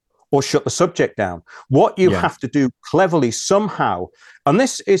down or shut the subject down. What you have to do cleverly somehow, and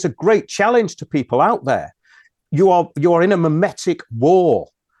this is a great challenge to people out there, you are in a mimetic war,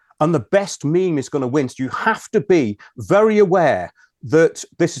 and the best meme is going to win. So you have to be very aware that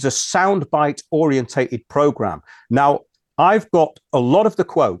this is a soundbite orientated program. Now, I've got a lot of the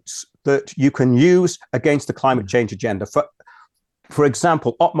quotes that you can use against the climate change agenda. For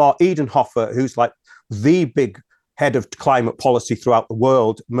example, Ottmar Edenhofer, who's like the big head of climate policy throughout the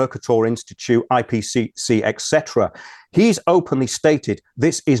world, Mercator Institute, IPCC, etc. He's openly stated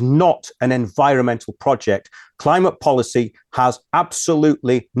this is not an environmental project. Climate policy has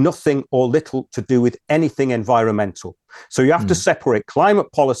absolutely nothing or little to do with anything environmental. So you have to separate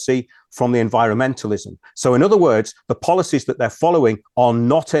climate policy from the environmentalism. So in other words, the policies that they're following are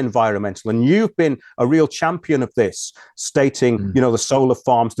not environmental. And you've been a real champion of this, stating, the solar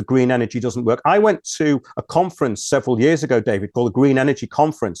farms, the green energy doesn't work. I went to a conference several years ago, David, called the Green Energy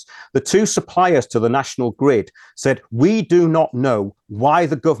Conference. The two suppliers to the national grid said, we do not know why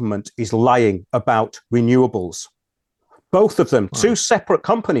the government is lying about renewables. Both of them, two separate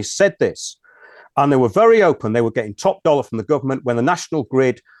companies said this. And they were very open. They were getting top dollar from the government when the national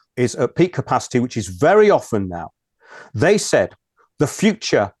grid is at peak capacity, which is very often now. They said the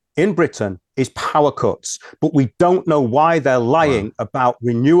future in Britain is power cuts, but we don't know why they're lying about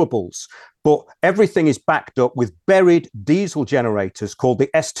renewables. But everything is backed up with buried diesel generators called the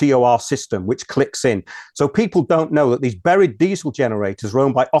STOR system, which clicks in. So people don't know that these buried diesel generators are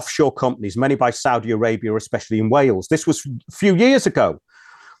owned by offshore companies, many by Saudi Arabia, especially in Wales. This was a few years ago.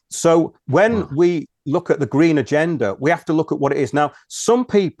 So when we look at the green agenda, we have to look at what it is. Now, some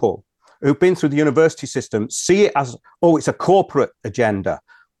people who've been through the university system see it as, oh, it's a corporate agenda.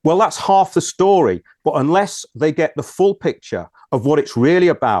 Well, that's half the story. But unless they get the full picture of what it's really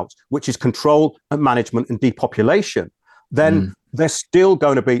about, which is control and management and depopulation, then they're still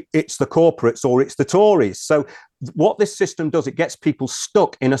going to be, it's the corporates or it's the Tories. So what this system does, it gets people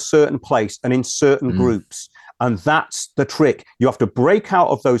stuck in a certain place and in certain groups. And that's the trick. You have to break out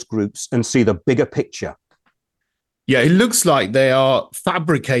of those groups and see the bigger picture. Yeah, it looks like they are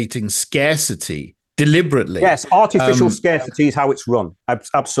fabricating scarcity deliberately. Yes, artificial scarcity is how it's run.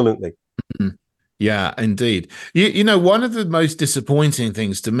 Absolutely. Yeah, indeed. You know, one of the most disappointing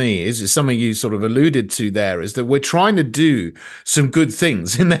things to me is something you sort of alluded to there, is that we're trying to do some good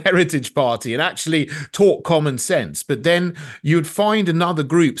things in the Heritage Party and actually talk common sense. But then you'd find another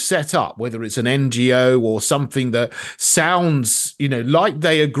group set up, whether it's an NGO or something that sounds, you know, like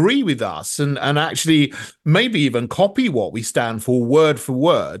they agree with us and actually maybe even copy what we stand for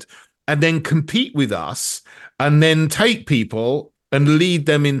word, and then compete with us and then take people and lead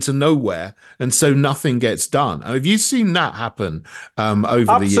them into nowhere, and so nothing gets done. Have you seen that happen over the years?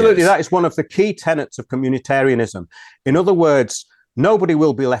 Absolutely, that is one of the key tenets of communitarianism. In other words, nobody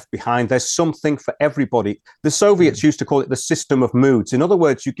will be left behind. There's something for everybody. The Soviets used to call it the system of moods. In other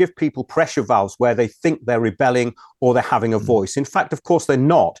words, you give people pressure valves where they think they're rebelling or they're having a voice. In fact, of course, they're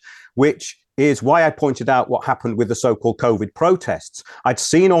not, which is why I pointed out what happened with the so-called COVID protests. I'd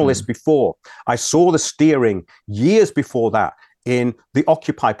seen all this before. I saw the steering years before that in the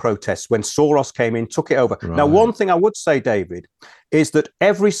Occupy protests when Soros came in, took it over. Right. Now, one thing I would say, David, is that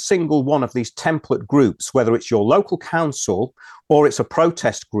every single one of these template groups, whether it's your local council or it's a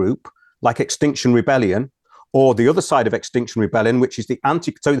protest group like Extinction Rebellion, or the other side of Extinction Rebellion, which is the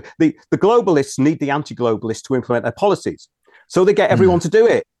so the globalists need the anti-globalists to implement their policies. So they get everyone to do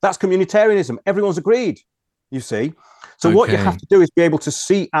it. That's communitarianism. Everyone's agreed, you see. So what you have to do is be able to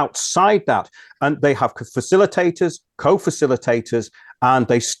see outside that. And they have facilitators, co-facilitators, and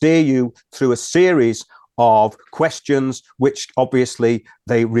they steer you through a series of questions, which obviously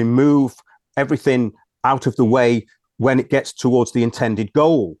they remove everything out of the way when it gets towards the intended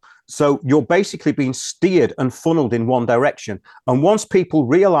goal. So you're basically being steered and funneled in one direction. And once people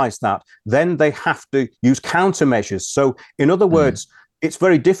realize that, then they have to use countermeasures. So in other words, it's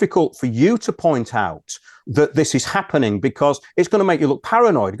very difficult for you to point out that this is happening because it's going to make you look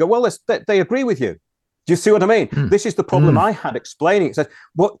paranoid. You go, well, they agree with you. Do you see what I mean? This is the problem I had explaining. It says,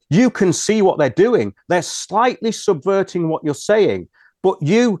 well, you can see what they're doing. They're slightly subverting what you're saying, but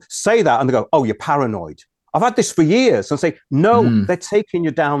you say that and they go, oh, you're paranoid. I've had this for years and say, no, they're taking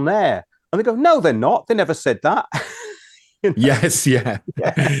you down there. And they go, no, they're not. They never said that. You know? Yes, yeah.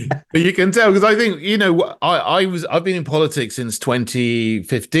 But you can tell, because I think, you know, I've been in politics since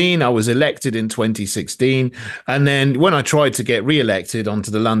 2015. I was elected in 2016. And then when I tried to get re-elected onto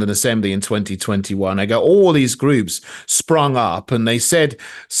the London Assembly in 2021, I got all these groups sprung up and they said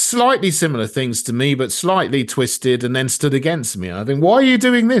slightly similar things to me, but slightly twisted, and then stood against me. And I think, why are you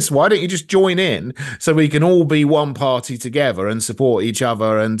doing this? Why don't you just join in so we can all be one party together and support each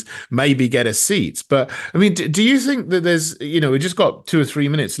other and maybe get a seat? But I mean, do you think that there's, you know, we just got 2 or 3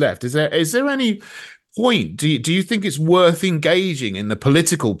 minutes left. Is there any point? Do you think it's worth engaging in the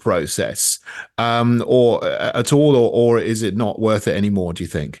political process, or at all, or is it not worth it anymore? Do you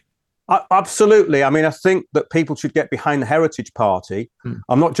think? Absolutely. I mean, I think that people should get behind the Heritage Party.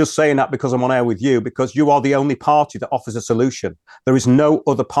 I'm not just saying that because I'm on air with you, because you are the only party that offers a solution. There is no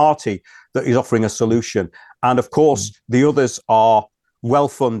other party that is offering a solution, and of course, the others are well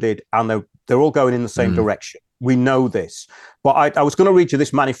funded and they're all going in the same direction. We know this, but I was going to read you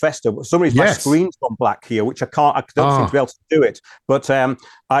this manifesto. For some reason, my screen's gone black here, which I don't seem to be able to do it. But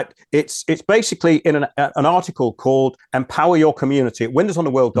it's basically in an article called "Empower Your Community" at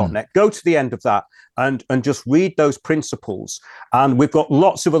windowsontheworld.net. Go to the end of that and just read those principles. And we've got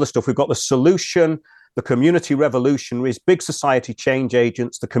lots of other stuff. We've got the solution, the community revolutionaries, big society change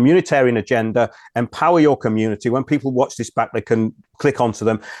agents, the communitarian agenda, empower your community. When people watch this back, they can click onto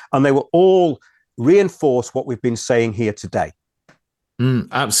them, and they will all reinforce what we've been saying here today.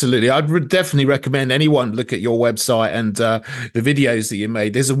 Absolutely. I'd definitely recommend anyone look at your website and the videos that you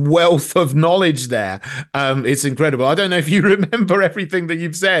made. There's a wealth of knowledge there. It's incredible. I don't know if you remember everything that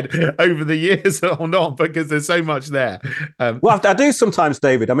you've said over the years or not, because there's so much there. Well, I do sometimes,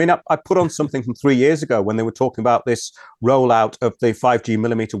 David. I mean, I put on something from 3 years ago when they were talking about this rollout of the 5G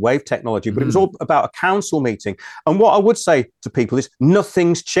millimeter wave technology, but it was all about a council meeting. And what I would say to people is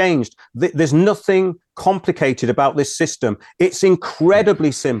nothing's changed. There's nothing complicated about this system. It's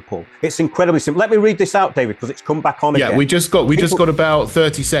incredibly simple. Let me read this out, David, because it's come back on again. Yeah, we just got about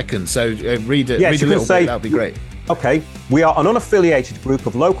 30 seconds. So read it. Yes, read a little bit. That'd be great. Okay, we are an unaffiliated group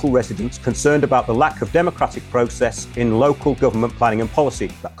of local residents concerned about the lack of democratic process in local government planning and policy.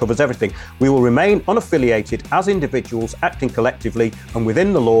 That covers everything. We will remain unaffiliated as individuals acting collectively and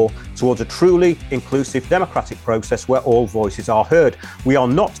within the law towards a truly inclusive democratic process where all voices are heard. We are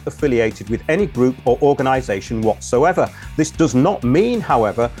not affiliated with any group or organisation whatsoever. This does not mean,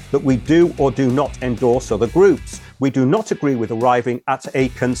 however, that we do or do not endorse other groups. We do not agree with arriving at a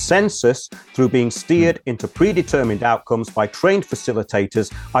consensus through being steered into predetermined outcomes by trained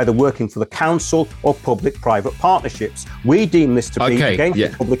facilitators, either working for the council or public-private partnerships. We deem this to be against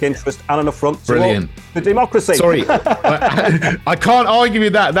the public interest and an affront to the democracy. Sorry, I can't argue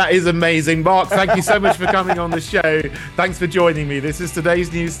with that. That is amazing. Mark, thank you so much for coming on the show. Thanks for joining me. This is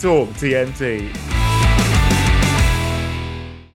today's News Talk, TNT.